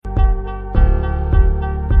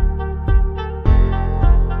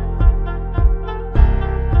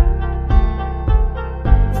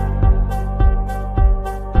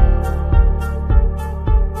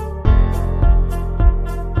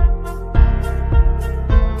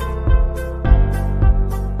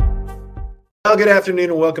Well, good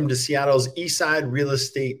afternoon and welcome to Seattle's Eastside Real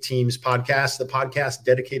Estate Teams podcast, the podcast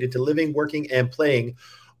dedicated to living, working, and playing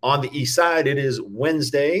on the East Side. It is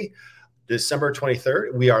Wednesday, December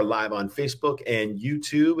 23rd. We are live on Facebook and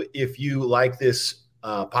YouTube. If you like this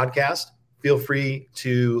podcast, feel free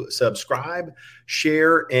to subscribe,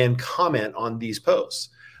 share, and comment on these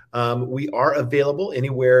posts. We are available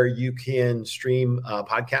anywhere you can stream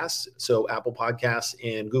podcasts. So Apple Podcasts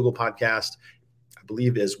and Google Podcasts, I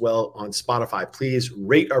believe as well on Spotify. Please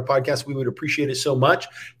rate our podcast. We would appreciate it so much.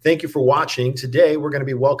 Thank you for watching. Today, we're going to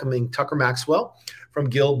be welcoming Tucker Maxwell from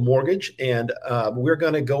Guild Mortgage, and we're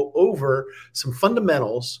going to go over some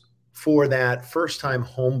fundamentals for that first-time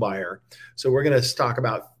home buyer. So we're going to talk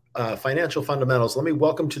about financial fundamentals. Let me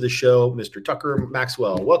welcome to the show, Mr. Tucker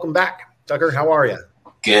Maxwell. Welcome back, Tucker. How are you?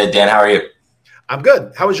 Good, Dan. How are you? I'm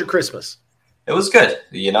good. How was your Christmas? It was good.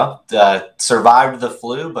 Survived the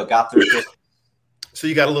flu, but got through Christmas. So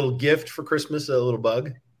you got a little gift for Christmas, a little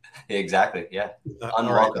bug? Exactly. Yeah.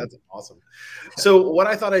 All right. That's awesome. So what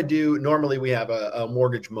I thought I'd do, normally we have a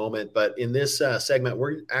mortgage moment, but in this segment,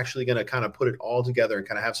 we're actually going to kind of put it all together and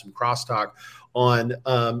kind of have some crosstalk on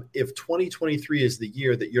if 2023 is the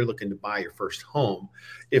year that you're looking to buy your first home.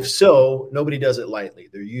 If so, nobody does it lightly.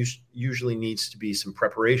 There usually needs to be some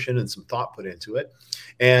preparation and some thought put into it.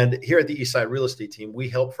 And here at the Eastside Real Estate Team, we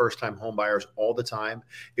help first-time home buyers all the time.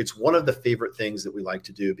 It's one of the favorite things that we like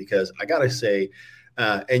to do because I got to say,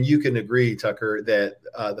 and you can agree, Tucker, that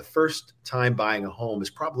the first time buying a home is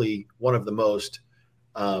probably one of the most,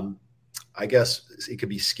 I guess it could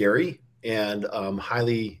be scary and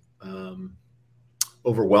highly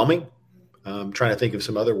overwhelming. I'm trying to think of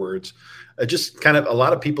some other words. Just kind of a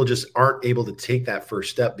lot of people just aren't able to take that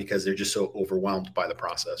first step because they're just so overwhelmed by the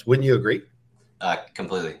process. Wouldn't you agree?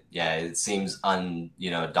 Completely. Yeah, it seems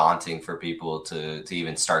daunting for people to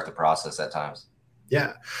even start the process at times.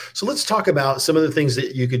 Yeah. So let's talk about some of the things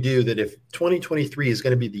that you could do that if 2023 is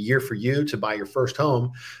going to be the year for you to buy your first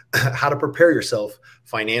home, how to prepare yourself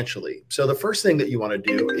financially. So the first thing that you want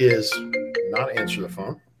to do is not answer the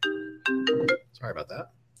phone. Sorry about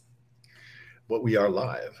that. But we are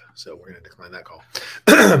live, so we're going to decline that call.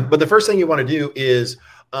 But the first thing you want to do is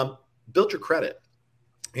build your credit.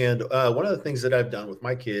 And one of the things that I've done with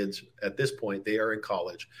my kids at this point, they are in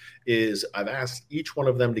college, is I've asked each one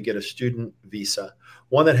of them to get a student visa,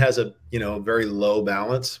 one that has a very low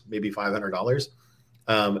balance, maybe $500,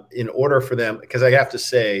 in order for them, because I have to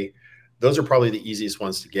say, those are probably the easiest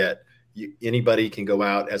ones to get. Anybody can go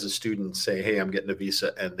out as a student and say, hey, I'm getting a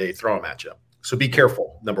visa, and they throw them at you. So be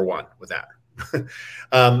careful, number one, with that.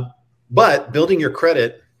 But building your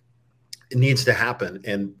credit, it needs to happen.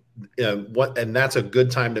 And that's a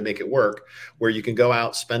good time to make it work, where you can go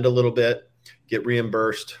out, spend a little bit, get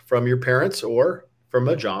reimbursed from your parents or from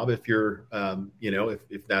a job if you're,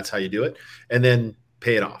 if that's how you do it, and then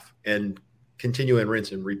pay it off and continue and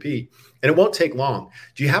rinse and repeat. And it won't take long.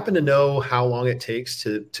 Do you happen to know how long it takes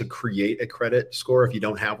to create a credit score if you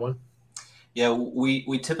don't have one? Yeah,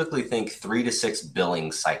 we typically think 3 to 6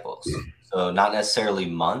 billing cycles. So not necessarily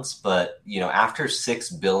months, but after 6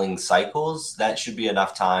 billing cycles, that should be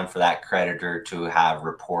enough time for that creditor to have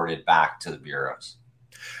reported back to the bureaus.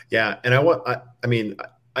 Yeah, and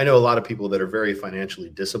I know a lot of people that are very financially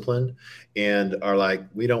disciplined and are like,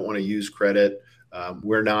 we don't want to use credit.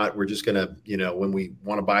 We're just going to, when we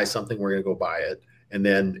want to buy something, we're going to go buy it. And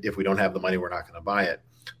then if we don't have the money, we're not going to buy it.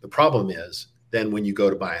 The problem is then when you go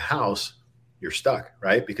to buy a house, you're stuck,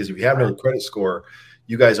 right? Because if you have no credit score,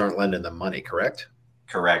 you guys aren't lending them money, correct?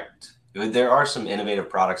 Correct. There are some innovative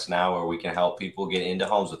products now where we can help people get into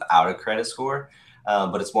homes without a credit score,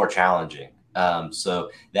 but it's more challenging.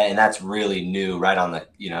 That's really new, right on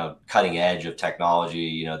the cutting edge of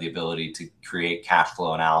technology. The ability to create cash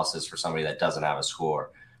flow analysis for somebody that doesn't have a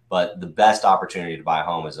score. But the best opportunity to buy a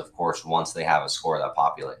home is, of course, once they have a score that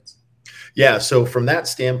populates. Yeah. So from that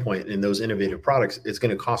standpoint, in those innovative products, it's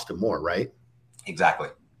going to cost them more, right? Exactly.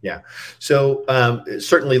 Yeah. So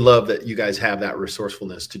certainly love that you guys have that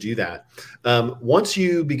resourcefulness to do that. Once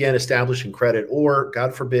you begin establishing credit, or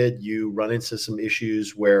God forbid, you run into some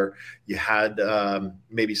issues where you had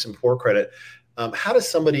maybe some poor credit, how does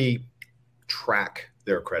somebody track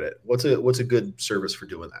their credit? What's a good service for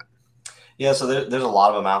doing that? Yeah, so there's a lot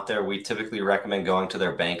of them out there. We typically recommend going to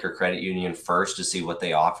their bank or credit union first to see what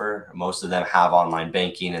they offer. Most of them have online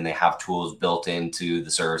banking and they have tools built into the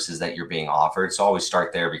services that you're being offered. So always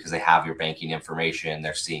start there because they have your banking information.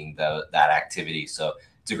 They're seeing that activity. So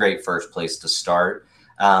it's a great first place to start.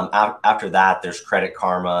 After that, there's Credit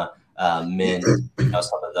Karma, Mint,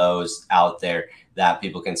 some of those out there. that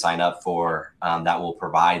people can sign up for that will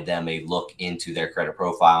provide them a look into their credit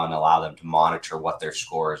profile and allow them to monitor what their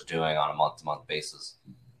score is doing on a month-to-month basis.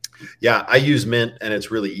 Yeah, I use Mint, and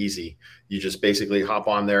it's really easy. You just basically hop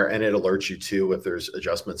on there and it alerts you too if there's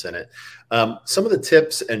adjustments in it. Some of the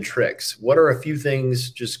tips and tricks, what are a few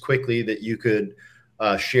things just quickly that you could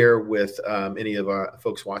share with any of our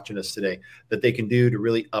folks watching us today that they can do to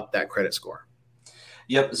really up that credit score?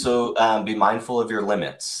 Yep. So be mindful of your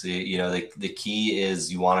limits. The key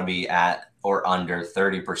is you want to be at or under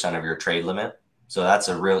 30% of your trade limit. So that's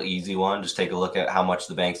a real easy one. Just take a look at how much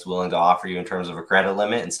the bank's willing to offer you in terms of a credit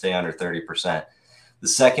limit and stay under 30%. The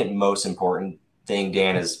second most important thing,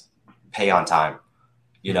 Dan, is pay on time.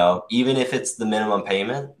 Even if it's the minimum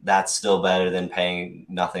payment, that's still better than paying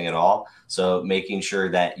nothing at all. So making sure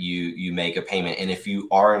that you make a payment. And if you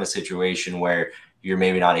are in a situation where you're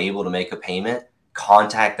maybe not able to make a payment,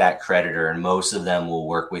 contact that creditor, and most of them will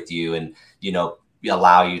work with you and,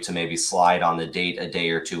 allow you to maybe slide on the date a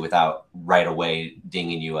day or two without right away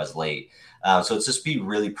dinging you as late. So it's just be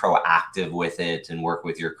really proactive with it and work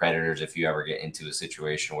with your creditors if you ever get into a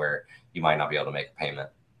situation where you might not be able to make a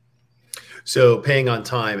payment. So paying on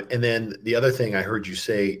time. And then the other thing I heard you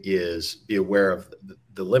say is be aware of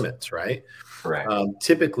the limits, right? Correct.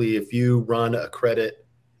 Typically, if you run a credit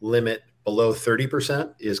limit below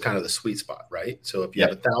 30% is kind of the sweet spot, right? So if you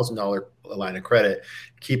have $1,000 line of credit,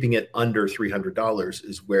 keeping it under $300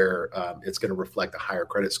 is where it's going to reflect a higher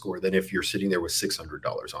credit score than if you're sitting there with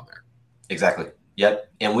 $600 on there. Exactly.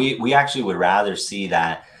 Yep. And we actually would rather see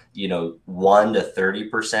that, 1 to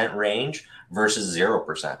 30% range versus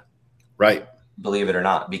 0%. Right. Believe it or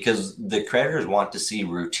not, because the creditors want to see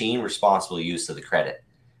routine, responsible use of the credit.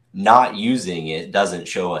 Not using it doesn't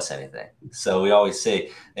show us anything. So we always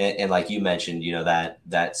say, and like you mentioned,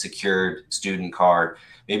 that secured student card,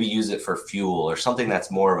 maybe use it for fuel or something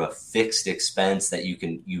that's more of a fixed expense that you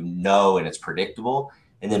can, and it's predictable,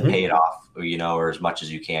 and then pay it off, or as much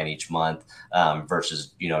as you can each month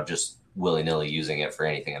versus, just willy-nilly using it for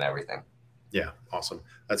anything and everything. Yeah. Awesome.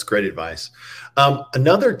 That's great advice.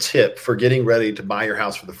 Another tip for getting ready to buy your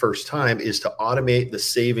house for the first time is to automate the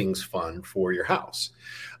savings fund for your house.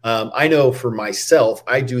 I know for myself,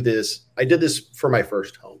 I did this for my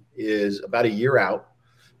first home. Is about a year out.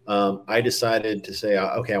 I decided to say,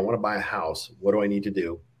 okay, I want to buy a house. What do I need to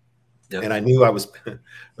do? Yep. And I knew I was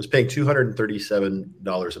paying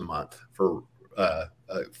 $237 a month for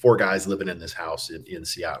 4 guys living in this house in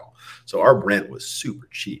Seattle. So our rent was super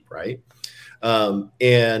cheap, right?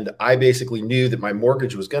 And I basically knew that my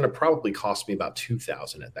mortgage was going to probably cost me about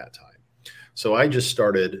 $2,000 at that time. So I just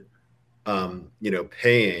started,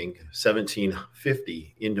 paying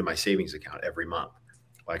 $1,750 into my savings account every month.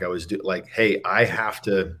 Like I was hey, I have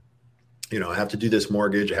to do this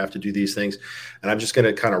mortgage. I have to do these things, and I'm just going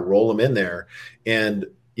to kind of roll them in there. And,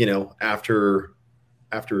 after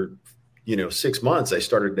 6 months, I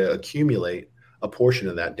started to accumulate a portion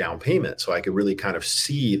of that down payment so I could really kind of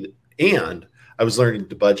see, and I was learning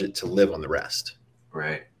to budget to live on the rest.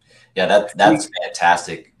 Right. Yeah, that's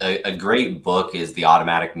fantastic. A great book is The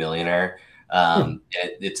Automatic Millionaire.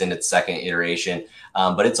 It's in its second iteration,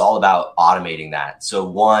 but it's all about automating that. So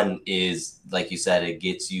one is, like you said, it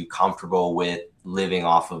gets you comfortable with living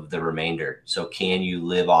off of the remainder. So can you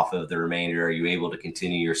live off of the remainder? Are you able to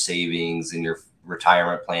continue your savings and your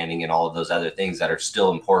retirement planning and all of those other things that are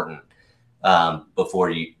still important before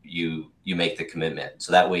you make the commitment?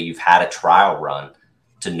 So that way you've had a trial run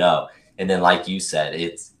to know. And then, like you said,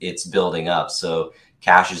 it's building up. So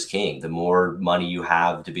cash is king. The more money you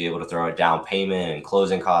have to be able to throw a down payment and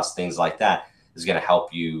closing costs, things like that, is going to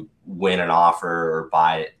help you win an offer or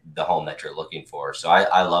buy the home that you're looking for. So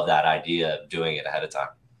I love that idea of doing it ahead of time.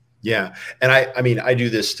 Yeah. And I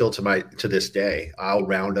do this still to this day. I'll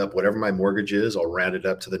round up whatever my mortgage is. I'll round it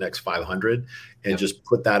up to the next 500 and just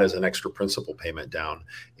put that as an extra principal payment down.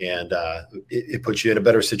 And it puts you in a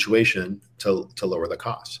better situation to lower the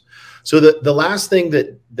costs. So the last thing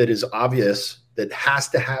that is obvious that has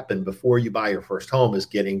to happen before you buy your first home is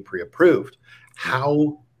getting pre-approved.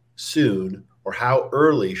 How soon or how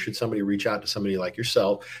early should somebody reach out to somebody like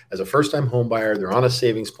yourself as a first-time home buyer? They're on a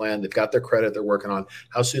savings plan. They've got their credit they're working on.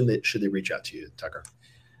 How soon should they reach out to you, Tucker?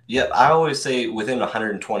 Yeah, I always say within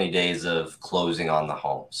 120 days of closing on the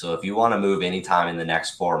home. So if you want to move anytime in the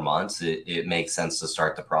next 4 months, it makes sense to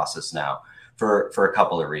start the process now for a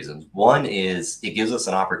couple of reasons. One is it gives us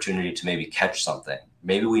an opportunity to maybe catch something.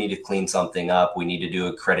 Maybe we need to clean something up. We need to do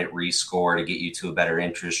a credit rescore to get you to a better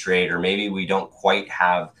interest rate, or maybe we don't quite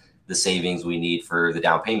have the savings we need for the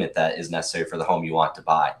down payment that is necessary for the home you want to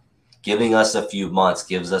buy. Giving us a few months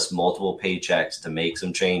gives us multiple paychecks to make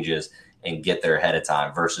some changes and get there ahead of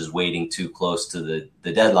time versus waiting too close to the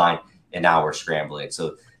deadline. And now we're scrambling.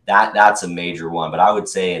 So that's a major one. But I would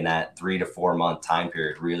say in that 3 to 4 month time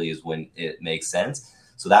period really is when it makes sense.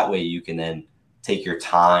 So that way you can then take your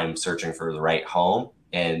time searching for the right home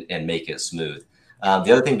and make it smooth.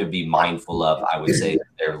 The other thing to be mindful of, I would say,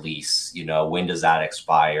 their lease. When does that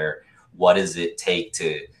expire? What does it take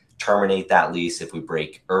to terminate that lease if we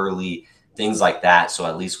break early? Things like that. So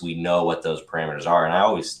at least we know what those parameters are. And I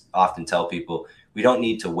always often tell people, we don't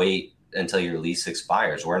need to wait until your lease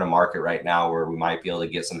expires. We're in a market right now where we might be able to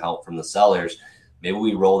get some help from the sellers. Maybe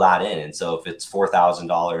we roll that in. And so if it's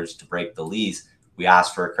 $4,000 to break the lease, we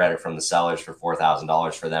ask for a credit from the sellers for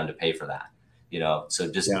 $4,000 for them to pay for that. So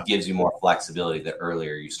it just gives you more flexibility the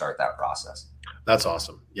earlier you start that process. That's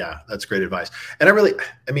awesome. Yeah, that's great advice.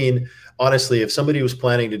 And honestly, if somebody was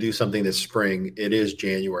planning to do something this spring, it is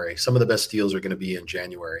January. Some of the best deals are going to be in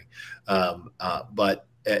January. But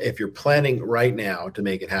if you're planning right now to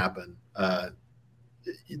make it happen,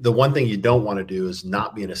 the one thing you don't want to do is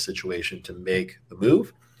not be in a situation to make the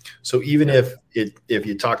move. So even if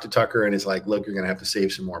you talk to Tucker and it's like, look, you're going to have to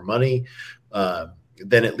save some more money,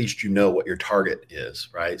 then at least you know what your target is,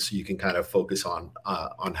 right? So you can kind of focus on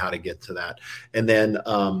how to get to that. And then,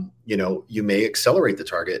 you may accelerate the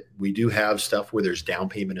target. We do have stuff where there's down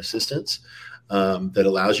payment assistance that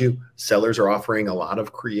allows you. Sellers are offering a lot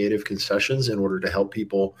of creative concessions in order to help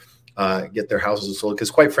people get their houses sold. Because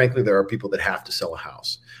quite frankly, there are people that have to sell a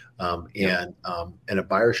house, and a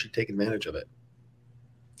buyer should take advantage of it.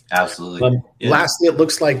 Absolutely. Lastly, it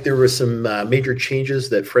looks like there were some major changes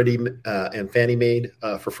that Freddie and Fannie made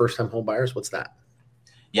for first-time home buyers. What's that?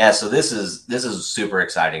 Yeah, so this is super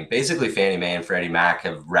exciting. Basically, Fannie Mae and Freddie Mac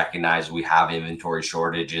have recognized we have inventory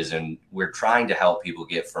shortages, and we're trying to help people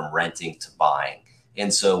get from renting to buying.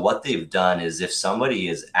 And so what they've done is if somebody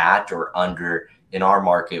is at or under, in our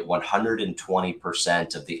market,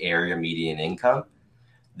 120% of the area median income,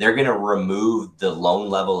 they're going to remove the loan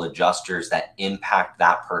level adjusters that impact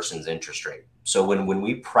that person's interest rate. So when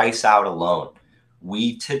we price out a loan,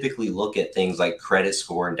 we typically look at things like credit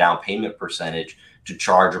score and down payment percentage to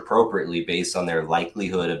charge appropriately based on their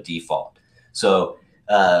likelihood of default. So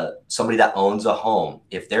somebody that owns a home,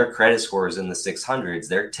 if their credit score is in the 600s,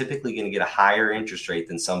 they're typically going to get a higher interest rate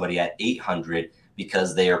than somebody at 800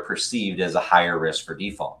 because they are perceived as a higher risk for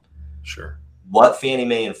default. Sure. What Fannie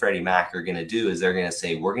Mae and Freddie Mac are going to do is they're going to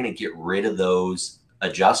say, we're going to get rid of those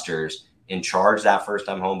adjusters and charge that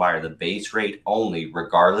first-time home buyer the base rate only,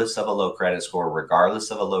 regardless of a low credit score, regardless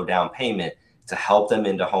of a low down payment, to help them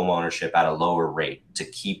into home ownership at a lower rate to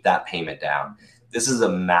keep that payment down. This is a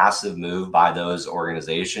massive move by those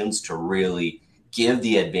organizations to really give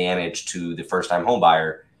the advantage to the first-time home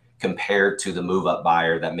buyer compared to the move-up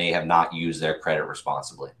buyer that may have not used their credit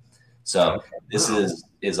responsibly. So this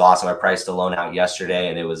is awesome. I priced a loan out yesterday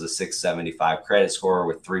and it was a 675 credit score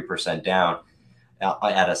with 3% down. Now,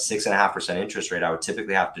 at a 6.5% interest rate, I would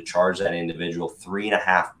typically have to charge that individual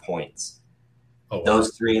 3.5 points. Oh,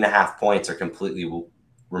 those 3.5 points are completely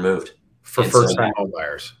removed. For first-time home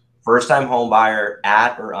buyers. First-time home buyer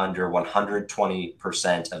at or under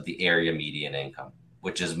 120% of the area median income,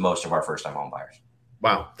 which is most of our first-time home buyers.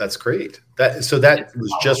 Wow, that's great. That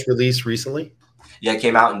was just released recently? Yeah, it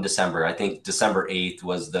came out in December. I think December 8th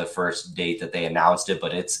was the first date that they announced it,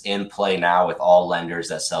 but it's in play now with all lenders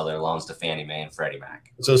that sell their loans to Fannie Mae and Freddie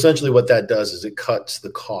Mac. So essentially what that does is it cuts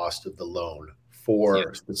the cost of the loan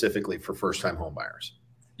specifically for first-time home buyers.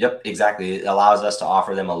 Yep, exactly. It allows us to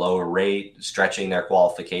offer them a lower rate, stretching their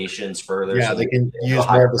qualifications further. Yeah, so they can use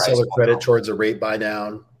more of the seller credit towards a rate buy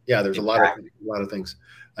down. Yeah, there's a lot of things.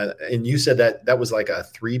 And you said that was like a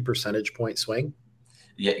 3 percentage point swing?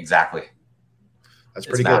 Yeah, exactly. That's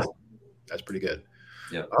pretty good. That's pretty good.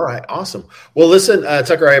 Yeah. All right. Awesome. Well, listen,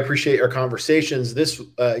 Tucker, I appreciate our conversations. This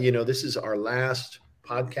is our last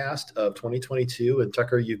podcast of 2022. And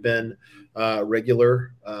Tucker, you've been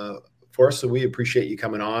regular for us, so we appreciate you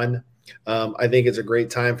coming on. I think it's a great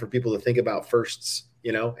time for people to think about firsts,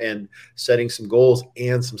 and setting some goals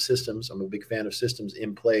and some systems. I'm a big fan of systems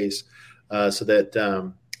in place so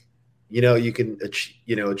that, you can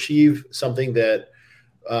achieve something that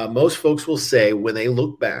most folks will say when they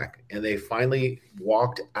look back and they finally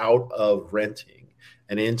walked out of renting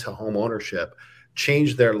and into home ownership,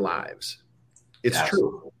 changed their lives. It's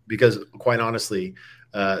true, because quite honestly,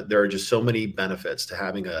 there are just so many benefits to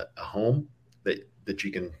having a home that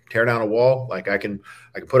you can tear down a wall. Like I can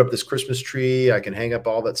put up this Christmas tree. I can hang up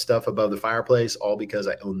all that stuff above the fireplace, all because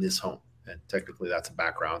I own this home. And technically that's a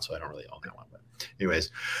background, so I don't really own that one. But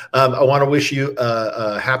anyways, I want to wish you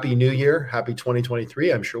a happy new year. Happy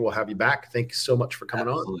 2023. I'm sure we'll have you back. Thanks so much for coming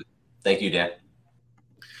on. Thank you, Dan.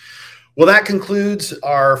 Well, that concludes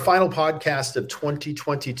our final podcast of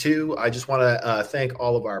 2022. I just want to thank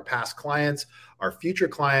all of our past clients, our future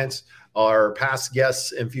clients, our past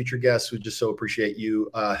guests and future guests. We just so appreciate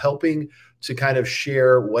you helping to kind of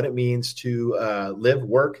share what it means to live,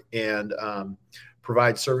 work, and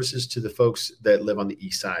provide services to the folks that live on the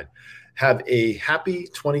East Side. Have a happy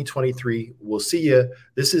 2023. We'll see you.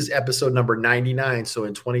 This is episode number 99. So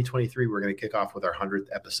in 2023, we're going to kick off with our 100th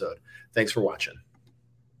episode. Thanks for watching.